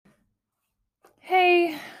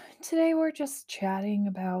Today we're just chatting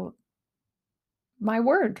about my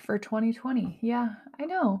word for 2020. Yeah, I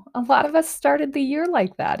know. A lot of us started the year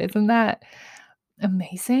like that. Isn't that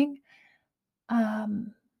amazing?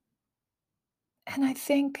 Um, and I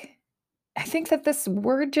think that this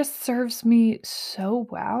word just serves me so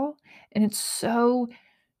well and it's so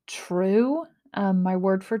true. My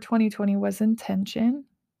word for 2020 was intention.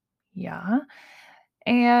 Yeah.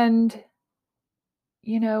 And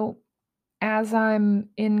you know, as I'm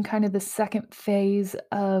in kind of the second phase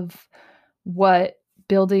of what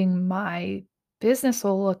building my business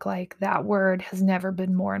will look like, that word has never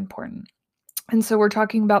been more important. And so we're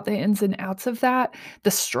talking about the ins and outs of that, the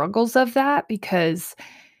struggles of that, because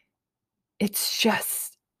it's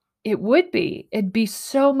just, it'd be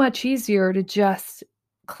so much easier to just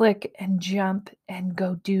click and jump and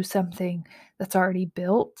go do something that's already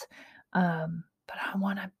built. But I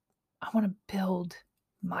want to build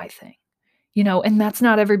my thing. And that's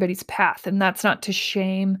not everybody's path, and that's not to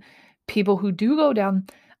shame people who do go down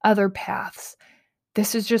other paths.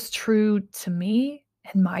 This is just true to me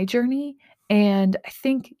and my journey, and I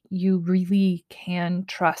think you really can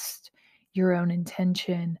trust your own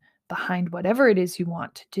intention behind whatever it is you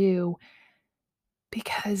want to do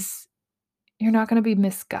because you're not gonna be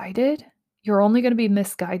misguided. You're only gonna be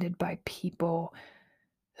misguided by people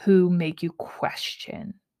who make you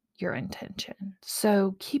question your intention.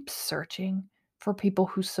 So keep searching for people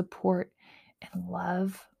who support and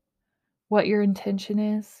love what your intention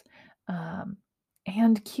is. Um,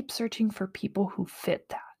 and keep searching for people who fit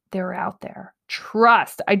that. They're out there.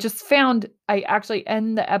 Trust. I actually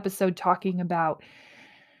end the episode talking about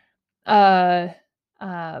a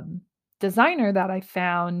um, designer that I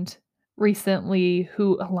found recently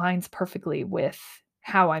who aligns perfectly with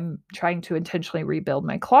how I'm trying to intentionally rebuild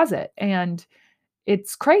my closet. And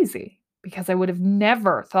it's crazy because I would have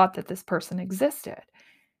never thought that this person existed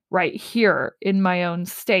right here in my own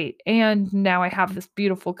state. And now I have this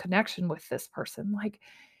beautiful connection with this person. Like,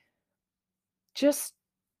 just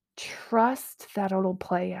trust that it'll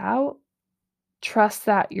play out. Trust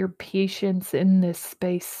that your patience in this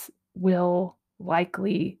space will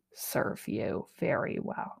likely serve you very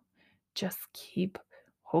well. Just keep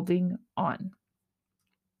holding on.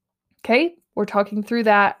 Okay, we're talking through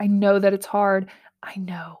that. I know that it's hard. I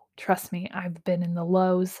know. Trust me, I've been in the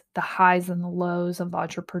lows, the highs and the lows of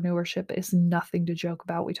entrepreneurship is nothing to joke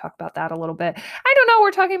about. We talk about that a little bit. I don't know.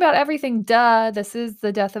 We're talking about everything. Duh. This is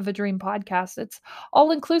the Death of a Dream podcast. It's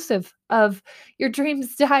all inclusive of your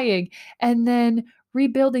dreams dying and then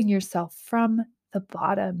rebuilding yourself from the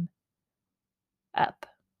bottom up.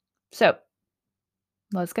 So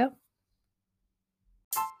let's go.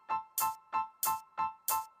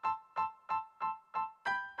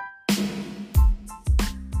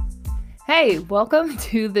 Hey, welcome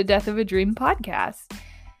to the Death of a Dream podcast.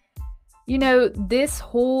 This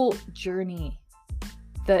whole journey,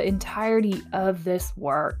 the entirety of this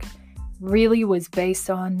work really was based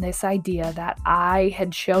on this idea that I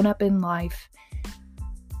had shown up in life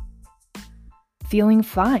feeling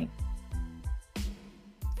fine,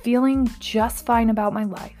 feeling just fine about my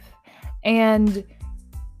life. And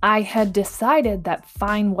I had decided that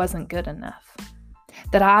fine wasn't good enough,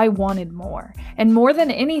 that I wanted more. And more than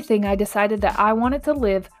anything, I decided that I wanted to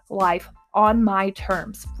live life on my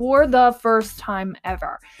terms for the first time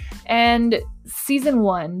ever. And season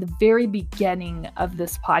 1, the very beginning of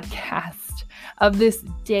this podcast, of this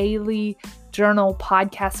daily journal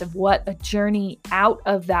podcast of what a journey out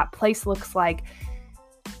of that place looks like,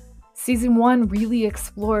 season 1 really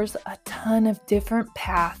explores a ton of different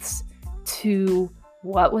paths to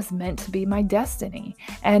what was meant to be my destiny.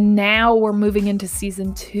 And now we're moving into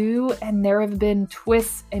season 2, and there have been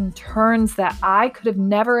twists and turns that I could have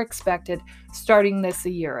never expected starting this a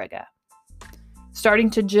year ago. Starting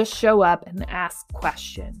to just show up and ask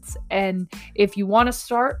questions. And if you want to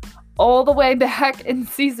start all the way back in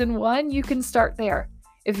season 1, you can start there.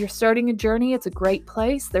 If you're starting a journey, it's a great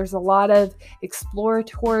place. There's a lot of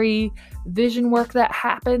exploratory vision work that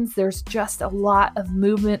happens. There's just a lot of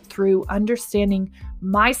movement through understanding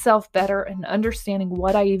myself better and understanding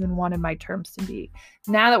what I even wanted my terms to be.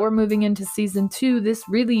 Now that we're moving into season 2, this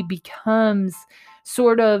really becomes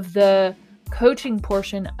sort of the coaching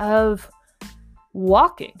portion of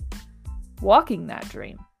walking that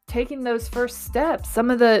dream. Taking those first steps, some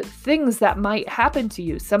of the things that might happen to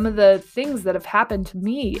you, some of the things that have happened to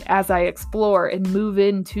me as I explore and move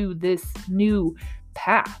into this new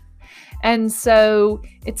path. And so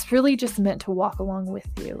it's really just meant to walk along with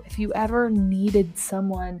you. If you ever needed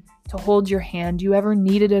someone to hold your hand, you ever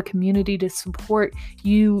needed a community to support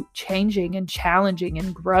you changing and challenging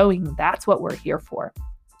and growing, that's what we're here for.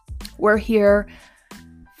 We're here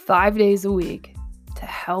 5 days a week to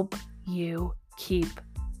help you keep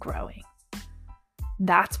growing.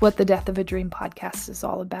 That's what the Death of a Dream podcast is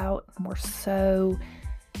all about. And we're so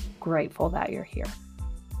grateful that you're here.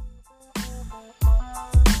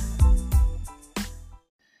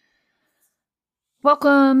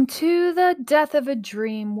 Welcome to the Death of a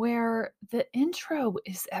Dream, where the intro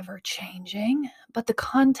is ever changing, but the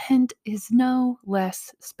content is no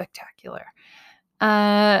less spectacular.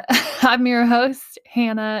 I'm your host,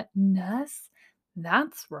 Hannah Nuss.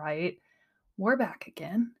 That's right. We're back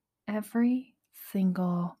again every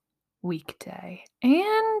single weekday.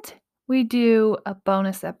 And we do a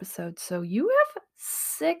bonus episode. So you have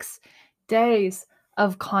 6 days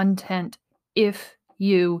of content if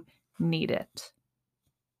you need it.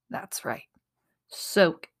 That's right.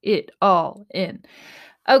 Soak it all in.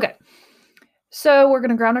 Okay. So we're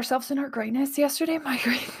going to ground ourselves in our greatness. Yesterday, my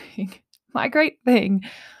great thing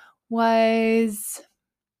was,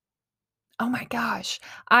 oh my gosh,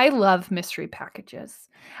 I love mystery packages.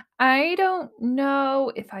 I don't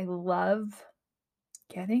know if I love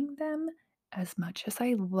getting them as much as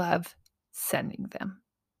I love sending them.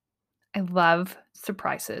 I love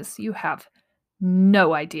surprises. You have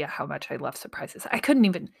no idea how much I love surprises. I couldn't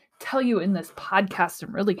even tell you in this podcast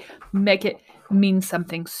and really make it mean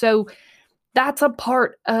something. So that's a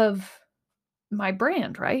part of my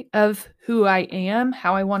brand, right? Of who I am,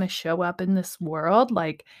 how I want to show up in this world.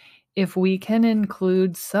 Like, if we can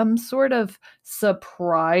include some sort of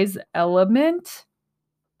surprise element,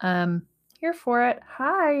 here for it.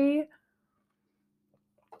 Hi.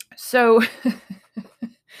 So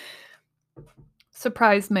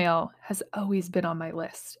surprise mail has always been on my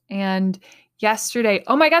list. And yesterday,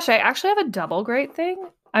 oh my gosh, I actually have a double great thing.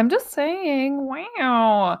 I'm just saying,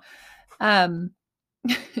 wow.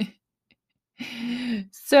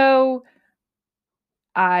 So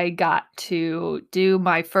I got to do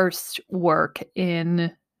my first work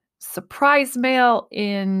in surprise mail,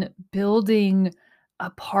 in building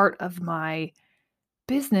a part of my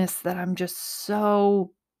business that I'm just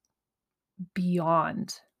so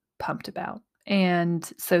beyond pumped about. And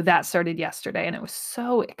so that started yesterday, and it was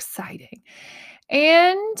so exciting.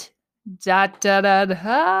 And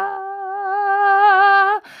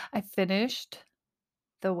I finished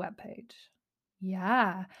the webpage.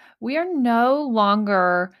 Yeah, we are no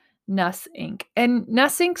longer Nuss Inc. And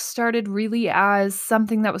Nuss Inc. started really as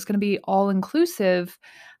something that was going to be all inclusive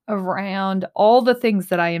around all the things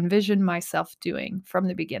that I envisioned myself doing from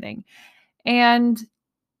the beginning. And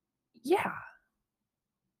yeah,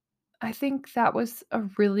 I think that was a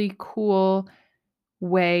really cool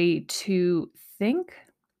way to think.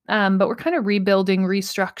 But we're kind of rebuilding,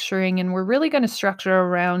 restructuring, and we're really going to structure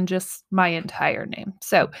around just my entire name.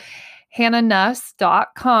 So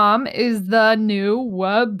hannahnuss.com is the new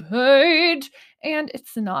webpage, and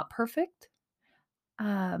it's not perfect.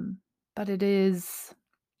 But it's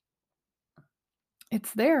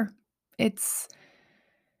there. It's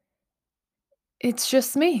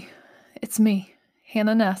just me. It's me,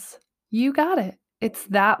 Hannah Nuss. You got it. It's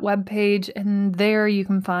that webpage, and there you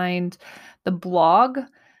can find the blog.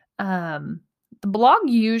 The blog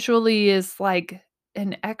usually is like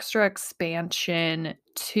an extra expansion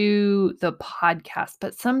to the podcast,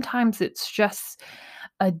 but sometimes it's just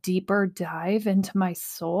a deeper dive into my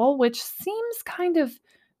soul, which seems kind of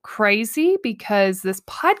crazy because this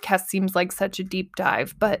podcast seems like such a deep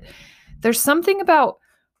dive, but there's something about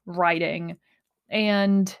writing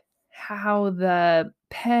and how the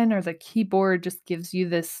pen or the keyboard just gives you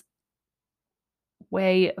this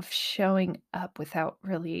way of showing up without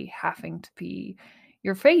really having to be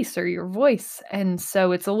your face or your voice. And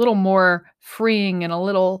so it's a little more freeing and a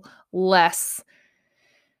little less,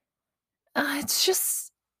 it's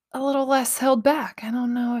just a little less held back. I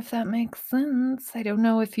don't know if that makes sense. I don't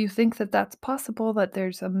know if you think that that's possible, that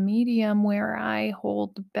there's a medium where I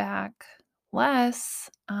hold back less,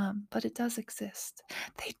 but it does exist.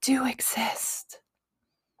 They do exist.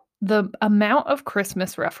 The amount of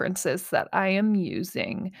Christmas references that I am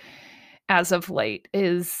using as of late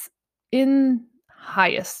is in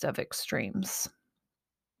highest of extremes.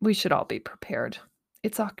 We should all be prepared.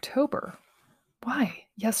 It's October. Why?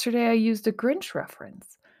 Yesterday I used a Grinch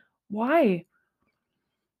reference. Why?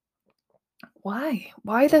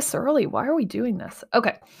 Why this early? Why are we doing this?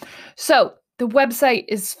 Okay. So the website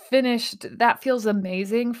is finished. That feels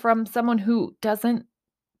amazing from someone who doesn't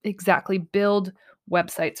exactly build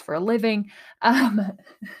websites for a living.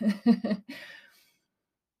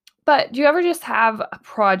 But do you ever just have a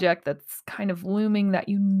project that's kind of looming that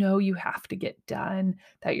you know you have to get done,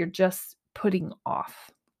 that you're just putting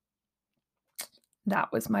off?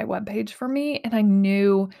 That was my webpage for me, and I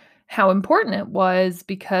knew how important it was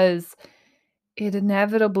because it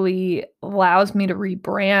inevitably allows me to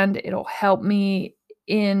rebrand. It'll help me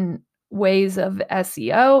in ways of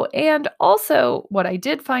SEO. And also, what I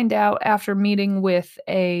did find out after meeting with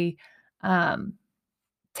a um,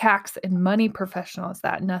 tax and money professional is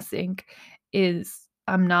that Nuss Inc. is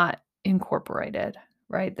I'm not incorporated,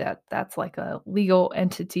 right? That's like a legal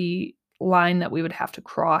entity line that we would have to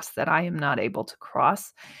cross that I am not able to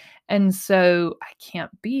cross. And so I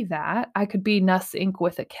can't be that. I could be Nuss Inc.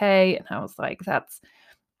 with a K. And I was like, that's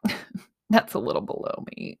a little below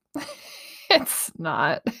me. It's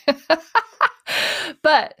not.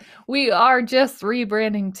 But we are just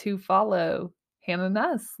rebranding to follow Hannah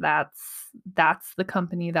Nuss. That's the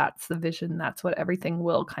company, that's the vision, that's what everything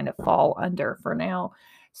will kind of fall under for now.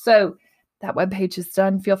 So that webpage is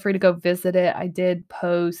done. Feel free to go visit it. I did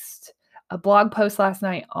post a blog post last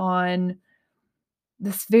night on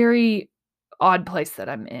this very odd place that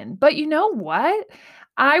I'm in. But you know what?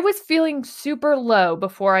 I was feeling super low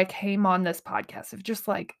before I came on this podcast of just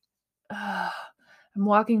like, ugh. I'm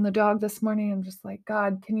walking the dog this morning. I'm just like,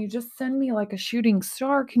 God, can you just send me like a shooting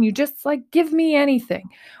star? Can you just like give me anything?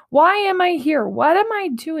 Why am I here? What am I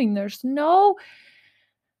doing? There's no,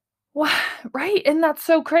 right? And that's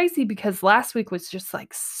so crazy because last week was just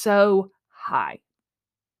like so high,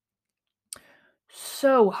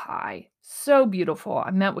 so beautiful.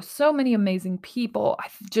 I met with so many amazing people.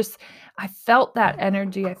 I felt that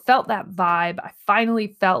energy. I felt that vibe. I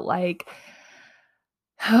finally felt like,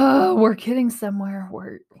 oh, we're getting somewhere.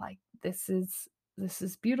 We're like, this is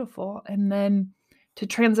beautiful. And then to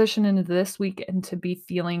transition into this week and to be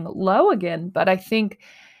feeling low again. But I think,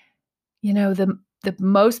 the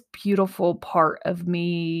most beautiful part of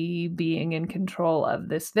me being in control of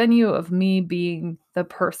this venue, of me being the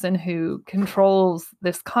person who controls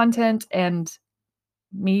this content, and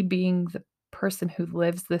me being the person who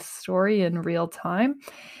lives this story in real time,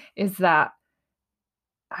 is that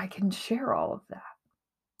I can share all of that.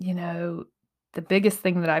 The biggest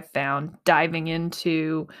thing that I've found diving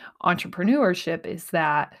into entrepreneurship is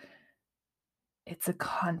that it's a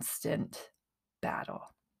constant battle.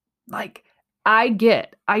 Like, I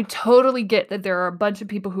totally get that there are a bunch of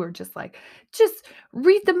people who are just like, just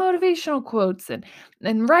read the motivational quotes and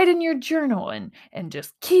write in your journal and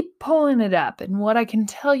just keep pulling it up. And what I can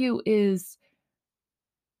tell you is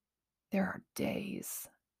there are days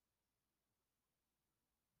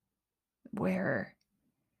where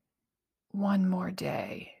one more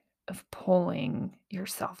day of pulling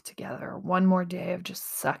yourself together, one more day of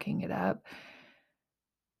just sucking it up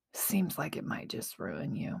seems like it might just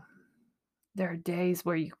ruin you. There are days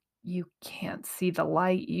where you can't see the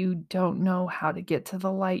light, you don't know how to get to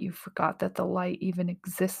the light, you forgot that the light even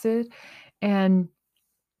existed, and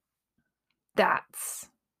that's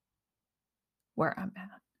where I'm at.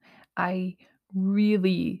 I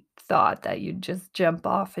really thought that you'd just jump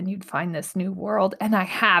off and you'd find this new world, and I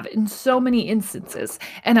have in so many instances,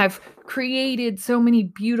 and I've created so many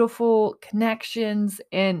beautiful connections,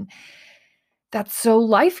 and that's so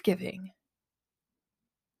life-giving,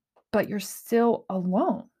 but you're still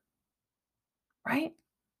alone, right?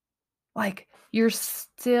 Like, you're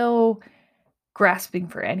still grasping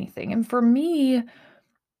for anything, and for me,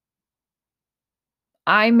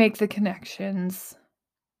 I make the connections,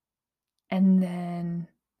 and then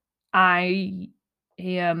I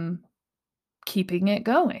am keeping it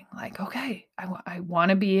going. Like, "Okay, I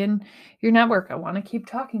wanna be in your network, I wanna keep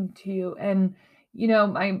talking to you," and,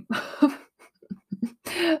 my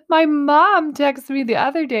my mom texted me the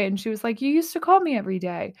other day, and she was like, "You used to call me every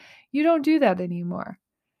day. You don't do that anymore."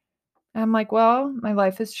 And I'm like, "Well, my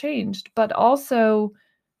life has changed, but also,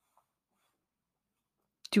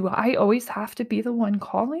 do I always have to be the one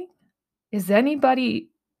calling? Is anybody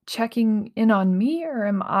checking in on me, or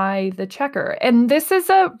am I the checker?" And this is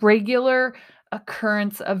a regular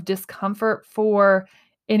occurrence of discomfort for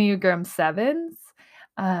Enneagram 7s,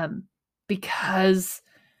 um, because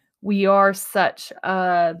we are such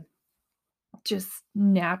a just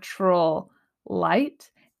natural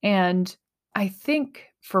light. And I think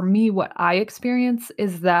for me, what I experience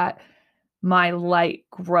is that my light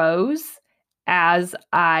grows as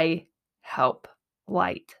I help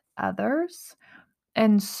light others.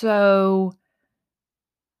 And so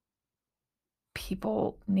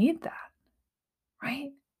people need that,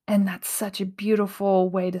 right? And that's such a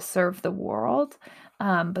beautiful way to serve the world.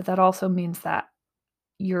 But that also means that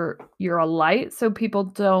you're a light, so people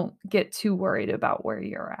don't get too worried about where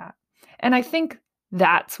you're at. And I think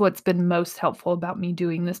that's what's been most helpful about me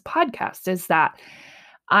doing this podcast is that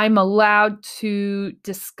I'm allowed to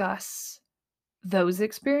discuss those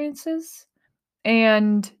experiences,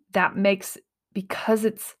 and that makes because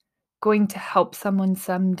it's going to help someone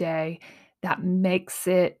someday that makes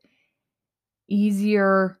it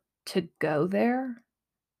easier to go there,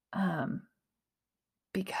 um,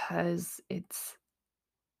 because it's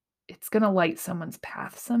gonna light someone's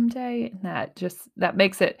path someday, and that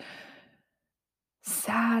makes it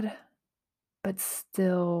sad, but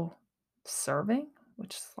still serving,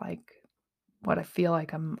 which is, like, what I feel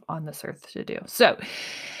like I'm on this earth to do. So,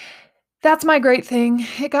 that's my great thing.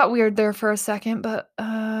 It got weird there for a second, but,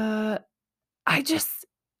 I just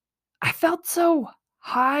I felt so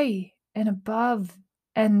high and above,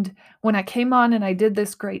 and when I came on and I did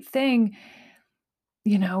this great thing,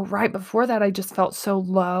 right before that, I just felt so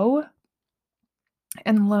low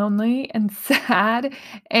and lonely and sad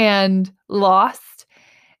and lost,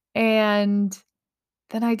 and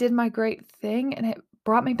then I did my great thing, and it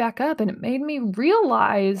brought me back up, and it made me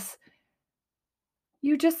realize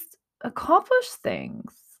you just accomplish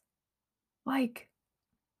things. Like,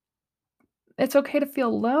 it's okay to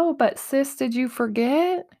feel low, but sis, did you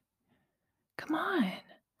forget? Come on.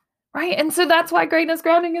 Right? And so that's why greatness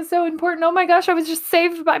grounding is so important. Oh my gosh, I was just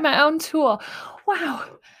saved by my own tool. Wow.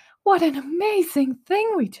 What an amazing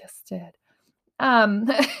thing we just did. Um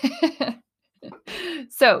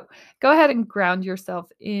so go ahead and ground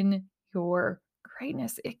yourself in your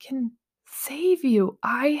greatness. It can save you.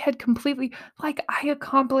 I had completely, I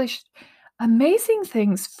accomplished amazing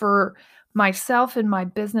things for myself and my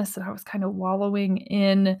business, and I was kind of wallowing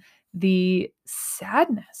in the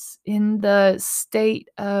sadness, in the state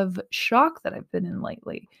of shock that I've been in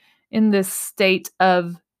lately, in this state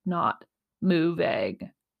of not moving.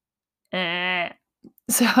 Eh.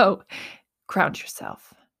 So ground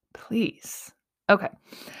yourself, please. Okay.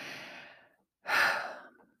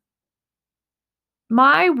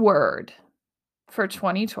 My word for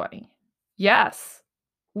 2020. Yes,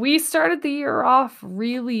 we started the year off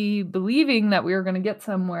really believing that we were going to get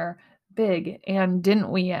somewhere big, and didn't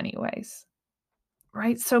we, anyways?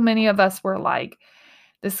 Right? So many of us were like,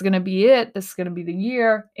 this is going to be it. This is going to be the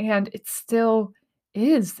year. And it still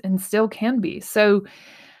is and still can be. So,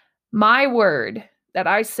 my word that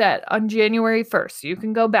I set on January 1st, you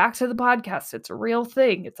can go back to the podcast. It's a real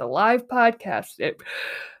thing, it's a live podcast. It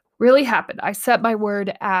really happened. I set my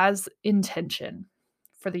word as intention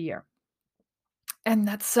for the year. And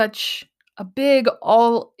that's such a big,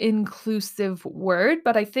 all inclusive word.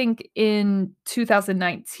 But I think in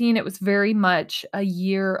 2019, it was very much a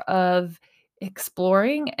year of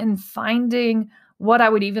exploring and finding what I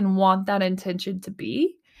would even want that intention to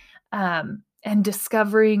be, and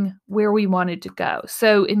discovering where we wanted to go.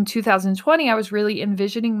 So in 2020, I was really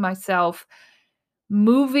envisioning myself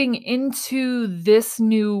moving into this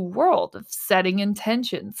new world of setting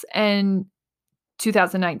intentions. And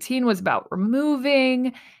 2019 was about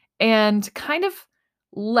removing and kind of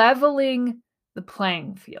leveling the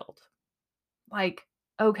playing field. Like,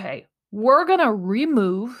 okay, we're going to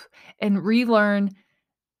remove and relearn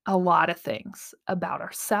a lot of things about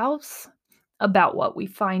ourselves, about what we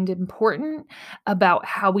find important, about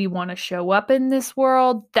how we want to show up in this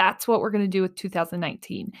world. That's what we're going to do with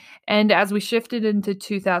 2019. And as we shifted into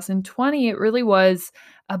 2020, it really was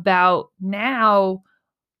about now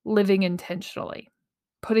living intentionally,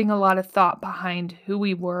 putting a lot of thought behind who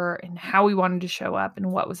we were and how we wanted to show up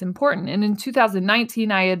and what was important. And in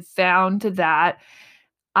 2019, I had found that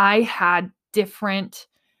I had different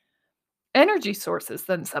energy sources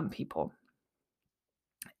than some people.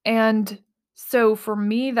 And so for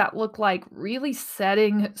me, that looked like really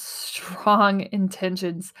setting strong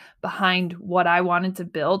intentions behind what I wanted to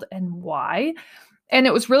build and why. And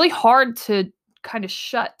it was really hard to kind of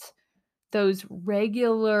shut those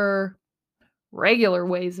regular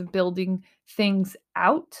ways of building things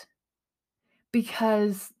out,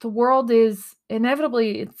 because the world is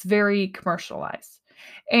inevitably, it's very commercialized.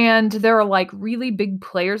 And there are like really big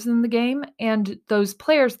players in the game, and those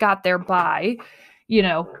players got there by,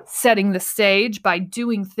 setting the stage, by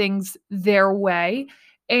doing things their way.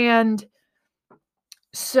 And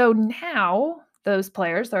so now those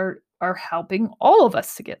players are helping all of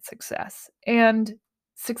us to get success. And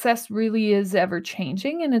success really is ever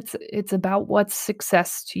changing, and it's about what's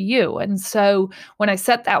success to you. And so when I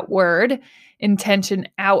set that word intention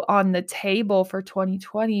out on the table for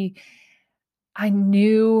 2020, I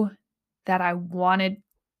knew that I wanted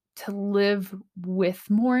to live with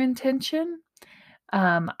more intention.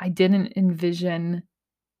 I didn't envision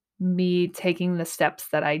me taking the steps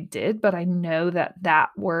that I did, but I know that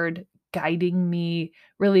that word guiding me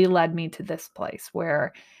really led me to this place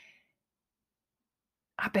where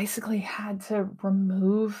I basically had to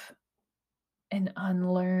remove and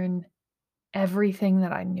unlearn everything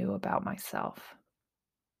that I knew about myself.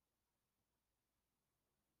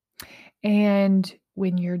 And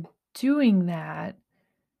when you're doing that,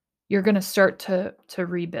 you're going to start to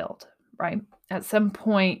rebuild, right? At some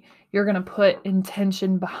point, you're going to put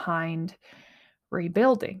intention behind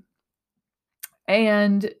rebuilding.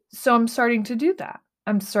 And so I'm starting to do that.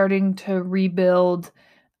 I'm starting to rebuild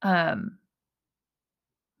um,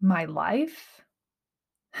 my life,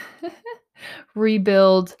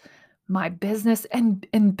 rebuild my business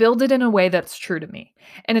and build it in a way that's true to me.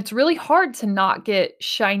 And it's really hard to not get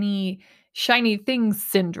shiny things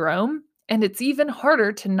syndrome, and it's even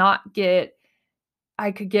harder to not get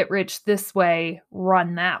I could get rich this way,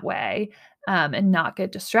 run that way, and not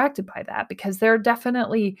get distracted by that, because there are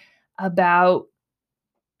definitely about,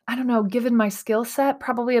 I don't know, given my skill set,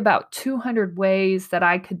 probably about 200 ways that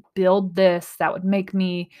I could build this that would make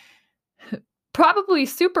me probably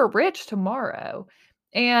super rich tomorrow.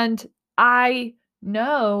 And I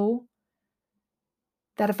know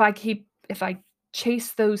that if I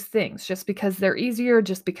chase those things just because they're easier,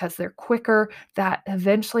 just because they're quicker, that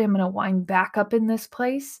eventually I'm going to wind back up in this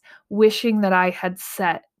place, wishing that I had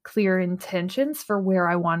set clear intentions for where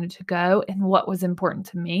I wanted to go and what was important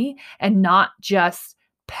to me, and not just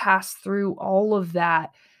pass through all of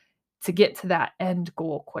that to get to that end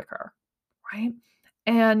goal quicker, right?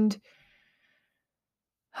 And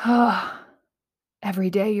every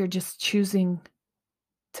day you're just choosing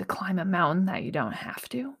to climb a mountain that you don't have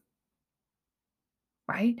to,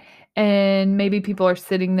 right? And maybe people are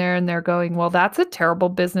sitting there and they're going, well, that's a terrible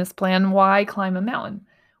business plan. Why climb a mountain?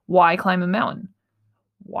 Why climb a mountain?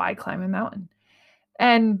 Why climb a mountain?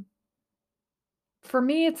 And for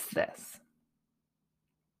me, it's this.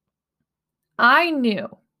 I knew,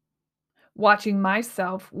 watching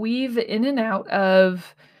myself weave in and out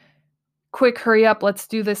of quick, hurry up, let's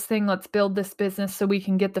do this thing, let's build this business so we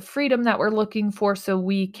can get the freedom that we're looking for, so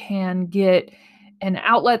we can get an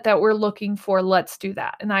outlet that we're looking for, let's do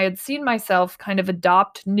that. And I had seen myself kind of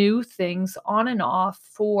adopt new things on and off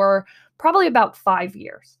for probably about 5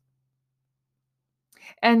 years.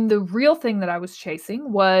 And the real thing that I was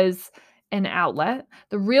chasing was an outlet.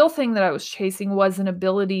 The real thing that I was chasing was an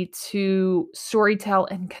ability to storytell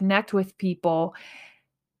and connect with people.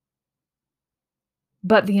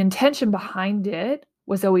 But the intention behind it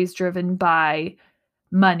was always driven by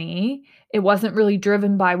money. It wasn't really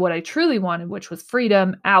driven by what I truly wanted, which was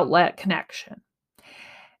freedom, outlet, connection.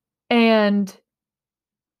 And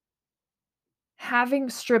having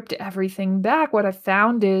stripped everything back, what I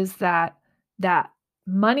found is that that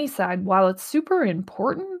money side, while it's super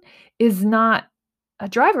important, is not a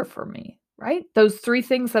driver for me, right? Those 3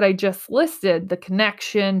 things that I just listed, the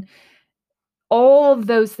connection, all of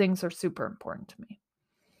those things are super important to me.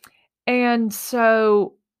 And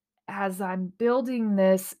so as I'm building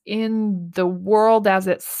this in the world as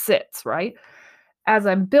it sits, right? As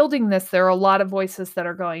I'm building this, there are a lot of voices that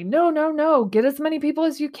are going, no, no, no, get as many people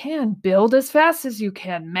as you can, build as fast as you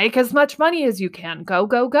can, make as much money as you can, go,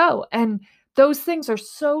 go, go. And those things are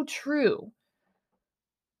so true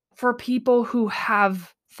for people who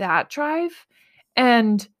have that drive.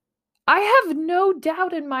 And I have no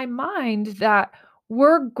doubt in my mind that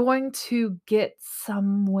we're going to get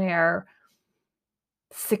somewhere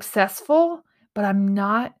successful, but I'm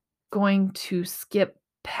not going to skip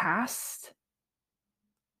past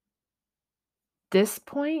this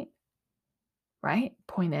point, right?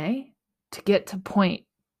 Point A, to get to point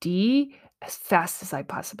D as fast as I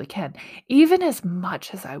possibly can. Even as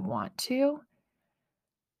much as I want to,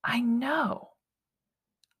 I know.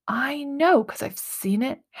 I know, because I've seen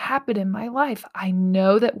it happen in my life. I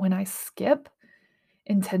know that when I skip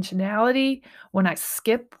intentionality, when I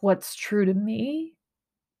skip what's true to me,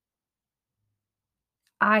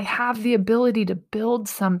 I have the ability to build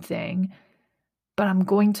something, but I'm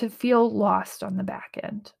going to feel lost on the back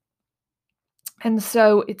end. And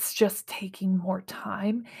so it's just taking more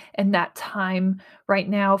time, and that time right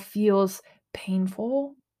now feels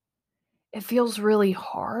painful. It feels really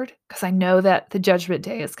hard because I know that the judgment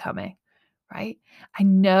day is coming, right? I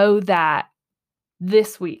know that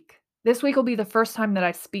this week will be the first time that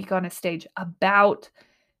I speak on a stage about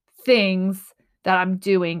things that I'm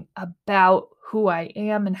doing, about who I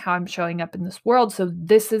am and how I'm showing up in this world. So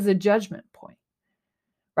this is a judgment point,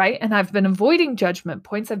 right? And I've been avoiding judgment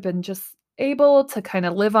points. I've been just able to kind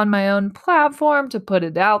of live on my own platform, to put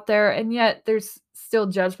it out there. And yet there's still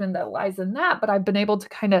judgment that lies in that. But I've been able to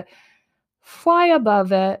kind of fly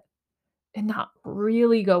above it and not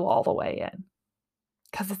really go all the way in,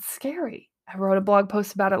 because it's scary. I wrote a blog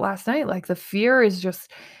post about it last night. Like, the fear is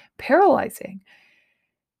just paralyzing,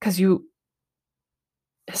 because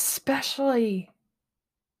especially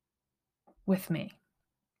with me,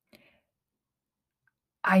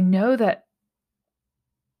 I know that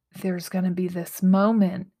there's going to be this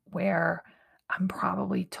moment where I'm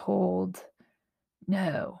probably told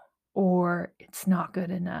no, or it's not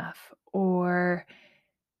good enough, or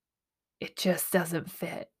it just doesn't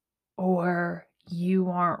fit, or you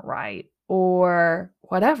aren't right, or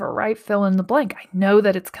whatever, right? Fill in the blank. I know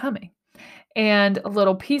that it's coming. And a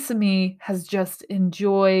little piece of me has just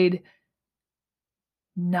enjoyed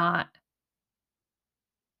not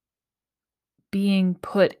being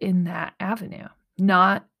put in that avenue,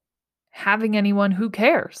 not having anyone who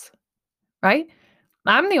cares, right?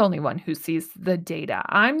 I'm the only one who sees the data.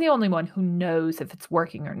 I'm the only one who knows if it's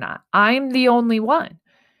working or not. I'm the only one.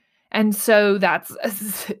 And so that's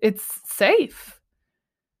it's safe.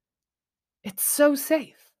 It's so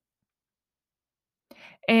safe.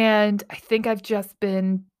 And I think I've just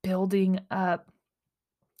been building up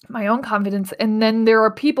my own confidence. And then there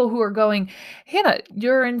are people who are going, Hannah,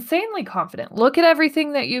 you're insanely confident. Look at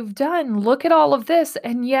everything that you've done. Look at all of this.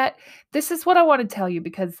 And yet, this is what I want to tell you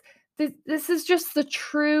because this is just the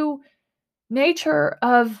true nature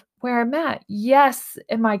of where I'm at. Yes,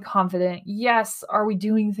 am I confident? Yes, are we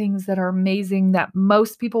doing things that are amazing that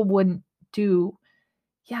most people wouldn't do?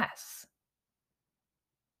 Yes.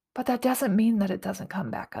 But that doesn't mean that it doesn't come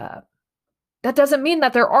back up. That doesn't mean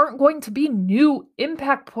that there aren't going to be new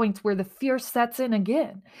impact points where the fear sets in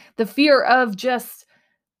again. The fear of just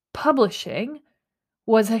publishing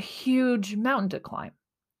was a huge mountain to climb,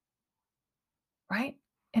 right?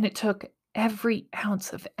 And it took every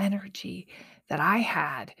ounce of energy that I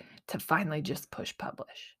had to finally just push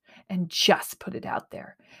publish and just put it out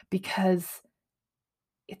there because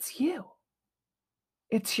it's you.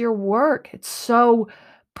 It's your work. It's so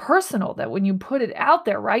personal that when you put it out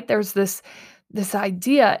there, right? There's this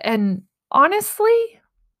idea and honestly,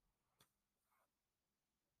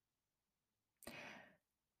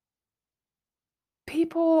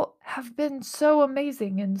 people have been so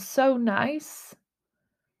amazing and so nice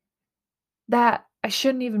that I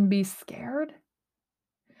shouldn't even be scared.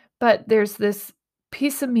 But there's this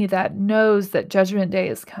piece of me that knows that Judgment Day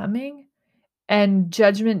is coming and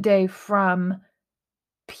Judgment Day from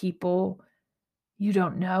people you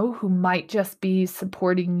don't know who might just be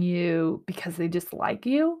supporting you because they just like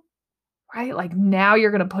you, right? Like now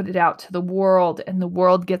you're going to put it out to the world and the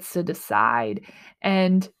world gets to decide.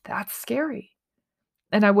 And that's scary.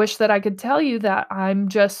 And I wish that I could tell you that I'm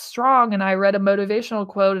just strong and I read a motivational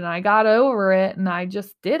quote and I got over it and I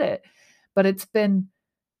just did it. But it's been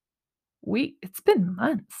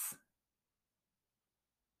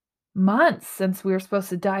months since we were supposed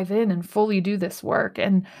to dive in and fully do this work.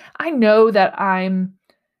 And I know that I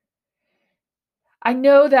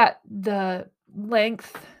know that the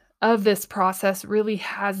length of this process really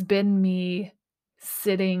has been me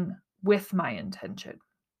sitting with my intention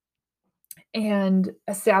and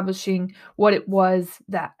establishing what it was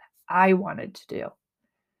that I wanted to do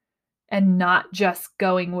and not just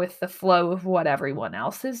going with the flow of what everyone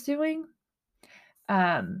else is doing.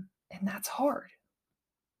 And that's hard.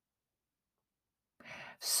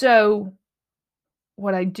 So,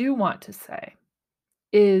 what I do want to say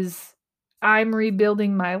is I'm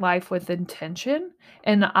rebuilding my life with intention,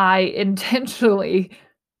 and I intentionally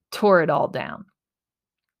tore it all down.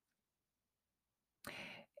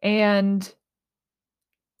 And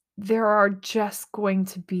there are just going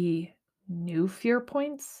to be new fear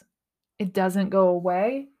points. It doesn't go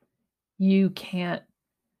away. You can't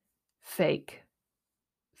fake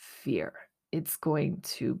fear. It's going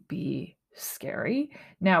to be scary.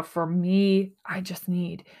 Now, for me, I just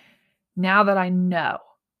need, now that I know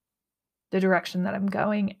the direction that I'm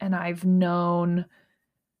going, and I've known,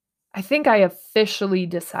 I think I officially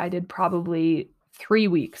decided probably 3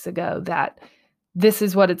 weeks ago that this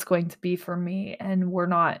is what it's going to be for me, and we're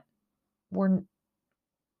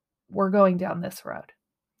we're going down this road.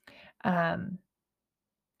 Um,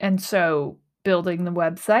 and so building the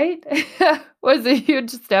website was a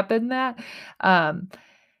huge step in that. Um,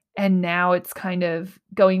 and now it's kind of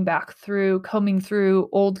going back through, combing through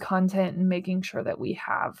old content and making sure that we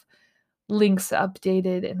have links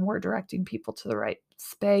updated and we're directing people to the right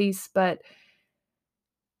space. But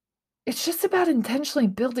it's just about intentionally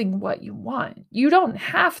building what you want. You don't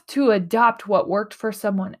have to adopt what worked for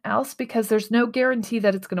someone else because there's no guarantee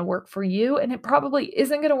that it's going to work for you. And it probably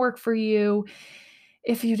isn't going to work for you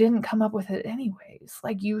if you didn't come up with it anyways.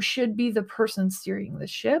 Like you should be the person steering the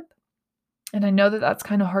ship. And I know that that's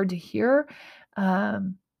kind of hard to hear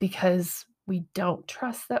because we don't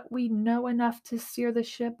trust that we know enough to steer the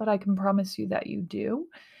ship, but I can promise you that you do.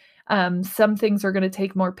 Some things are going to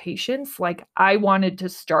take more patience. Like I wanted to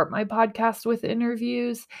start my podcast with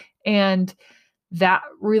interviews, and that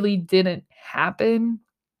really didn't happen.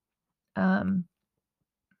 Um,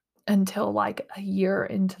 until like a year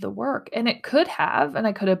into the work. And it could have, and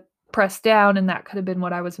I could have pressed down and that could have been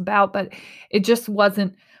what I was about, but it just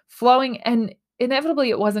wasn't flowing. And inevitably,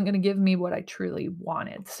 it wasn't going to give me what I truly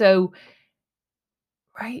wanted. So,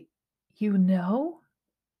 right, you know,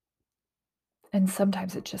 and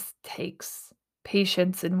sometimes it just takes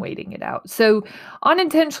patience and waiting it out. So,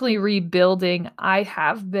 unintentionally rebuilding, I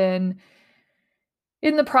have been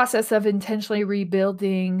in the process of intentionally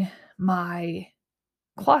rebuilding my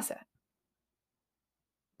closet,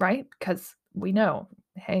 right? Because we know,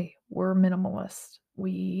 hey, we're minimalist.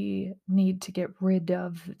 We need to get rid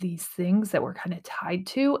of these things that we're kind of tied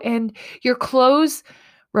to. And your clothes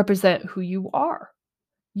represent who you are.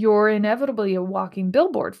 You're inevitably a walking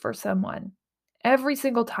billboard for someone every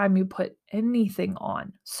single time you put anything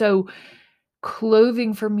on. So,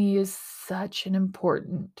 clothing for me is such an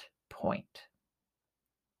important point.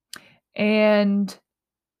 And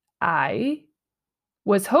I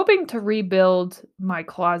was hoping to rebuild my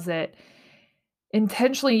closet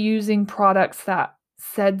intentionally using products that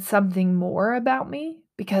said something more about me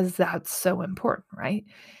because that's so important, right?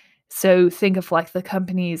 So think of like the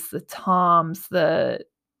companies, the Toms, there's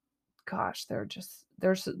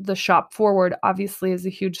the Shop Forward obviously is a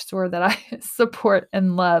huge store that I support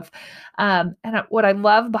and love. What I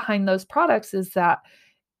love behind those products is that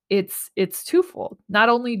it's twofold. Not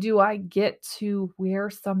only do I get to wear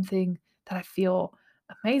something that I feel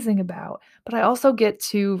amazing about, but I also get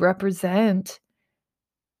to represent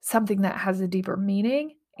something that has a deeper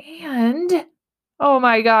meaning. And oh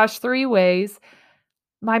my gosh, 3 ways.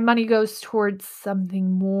 My money goes towards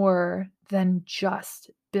something more than just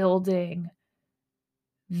building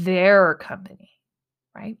their company,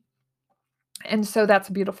 right? And so that's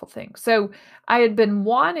a beautiful thing. So I had been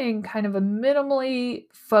wanting kind of a minimally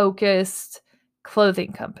focused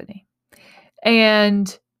clothing company.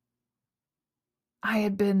 And I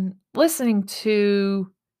had been listening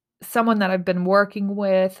to someone that I've been working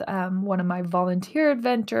with, one of my volunteer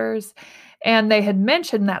adventures, and they had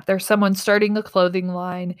mentioned that there's someone starting a clothing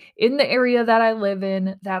line in the area that I live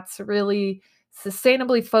in that's really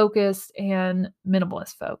sustainably focused and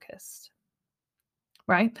minimalist focused,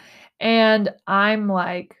 right? And I'm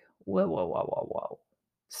like, whoa, whoa, whoa, whoa, whoa.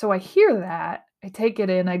 So I hear that. I take it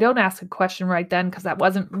in. I don't ask a question right then because that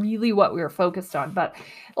wasn't really what we were focused on. But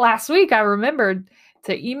last week, I remembered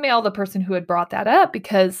to email the person who had brought that up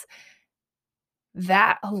because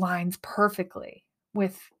that aligns perfectly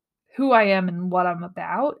with who I am and what I'm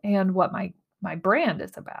about and what my brand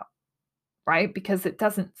is about, right? Because it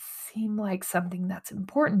doesn't seem like something that's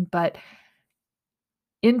important, but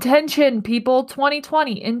intention, people,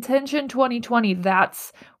 2020, intention 2020,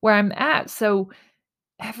 that's where I'm at. So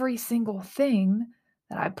every single thing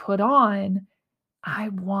that I put on, I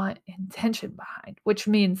want intention behind, which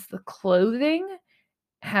means the clothing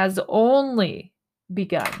has only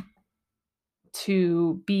begun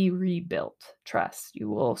to be rebuilt. Trust.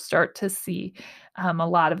 You will start to see a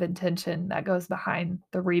lot of intention that goes behind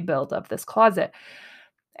the rebuild of this closet.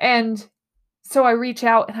 And so I reach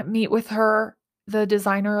out and I meet with her, the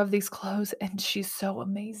designer of these clothes, and she's so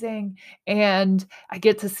amazing. And I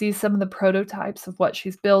get to see some of the prototypes of what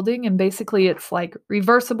she's building. And basically, it's like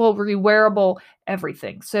reversible, rewearable,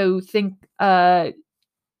 everything. So think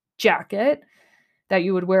jacket that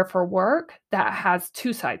you would wear for work that has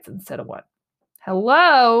 2 sides instead of 1.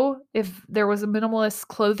 Hello, if there was a minimalist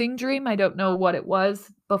clothing dream, I don't know what it was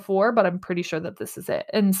before, but I'm pretty sure that this is it.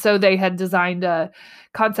 And so they had designed a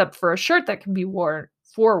concept for a shirt that can be worn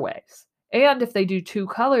 4 ways. And if they do 2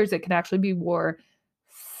 colors, it can actually be worn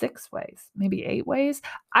 6 ways, maybe 8 ways.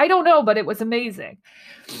 I don't know, but it was amazing.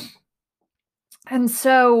 And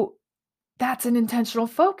so that's an intentional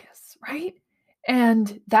focus, right?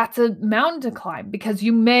 And that's a mountain to climb because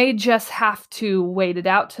you may just have to wait it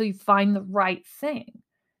out till you find the right thing,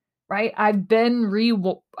 right? I've been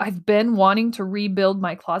wanting to rebuild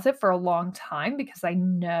my closet for a long time because I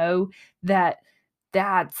know that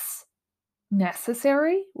that's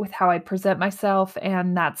necessary with how I present myself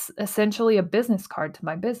and that's essentially a business card to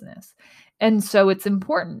my business. And so it's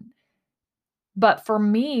important. But for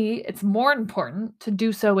me, it's more important to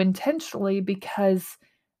do so intentionally because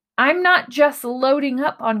I'm not just loading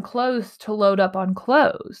up on clothes to load up on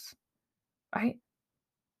clothes, right?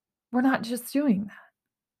 We're not just doing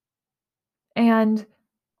that. And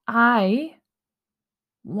I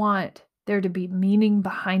want there to be meaning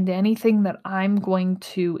behind anything that I'm going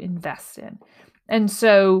to invest in. And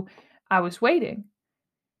so I was waiting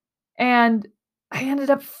and I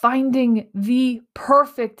ended up finding the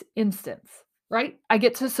perfect instance, right? I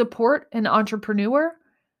get to support an entrepreneur.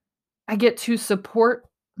 I get to support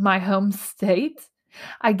my home state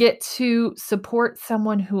I get to support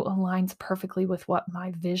someone who aligns perfectly with what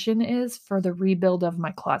my vision is for the rebuild of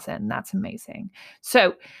my closet, and that's amazing.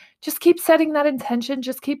 So just keep setting that intention,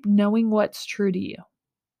 just keep knowing what's true to you.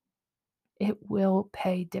 It will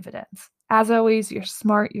pay dividends. As always, you're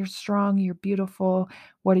smart, you're strong, you're beautiful.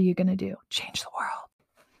 What are you going to do? Change the world.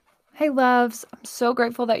 Hey, loves, I'm so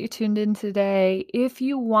grateful that you tuned in today. If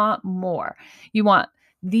you want more, you want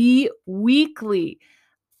the weekly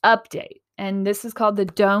update. And this is called the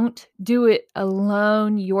Don't Do It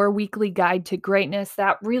Alone, your weekly guide to greatness.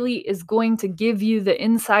 That really is going to give you the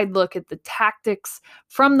inside look at the tactics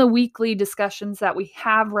from the weekly discussions that we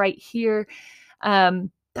have right here.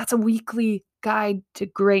 That's a weekly guide to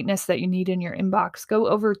greatness that you need in your inbox. Go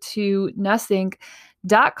over to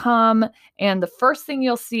nussink.com, and the first thing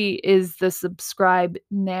you'll see is the subscribe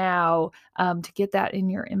now to get that in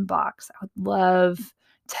your inbox. I would love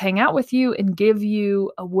to hang out with you and give you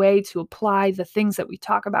a way to apply the things that we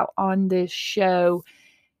talk about on this show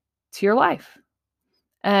to your life.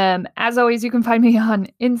 As always, you can find me on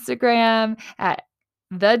Instagram at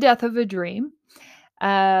The Death of a Dream.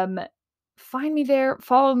 Find me there,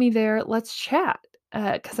 follow me there, let's chat.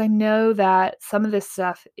 Because I know that some of this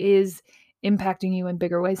stuff is impacting you in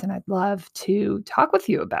bigger ways, and I'd love to talk with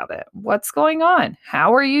you about it. What's going on?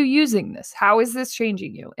 How are you using this? How is this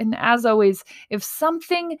changing you? And as always, if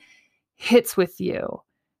something hits with you,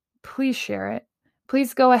 please share it.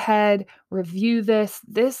 Please go ahead, review this.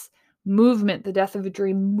 This movement, the Death of a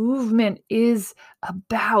Dream movement, is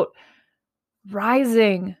about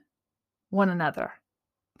rising one another,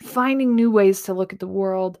 finding new ways to look at the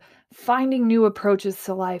world, finding new approaches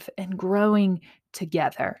to life, and growing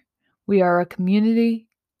together. We are a community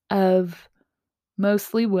of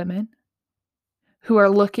mostly women who are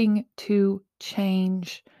looking to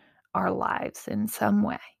change our lives in some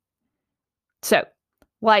way. So,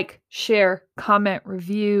 like, share, comment,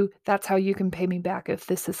 review. That's how you can pay me back if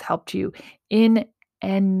this has helped you in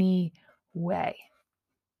any way.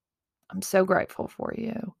 I'm so grateful for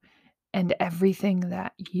you and everything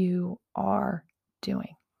that you are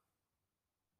doing.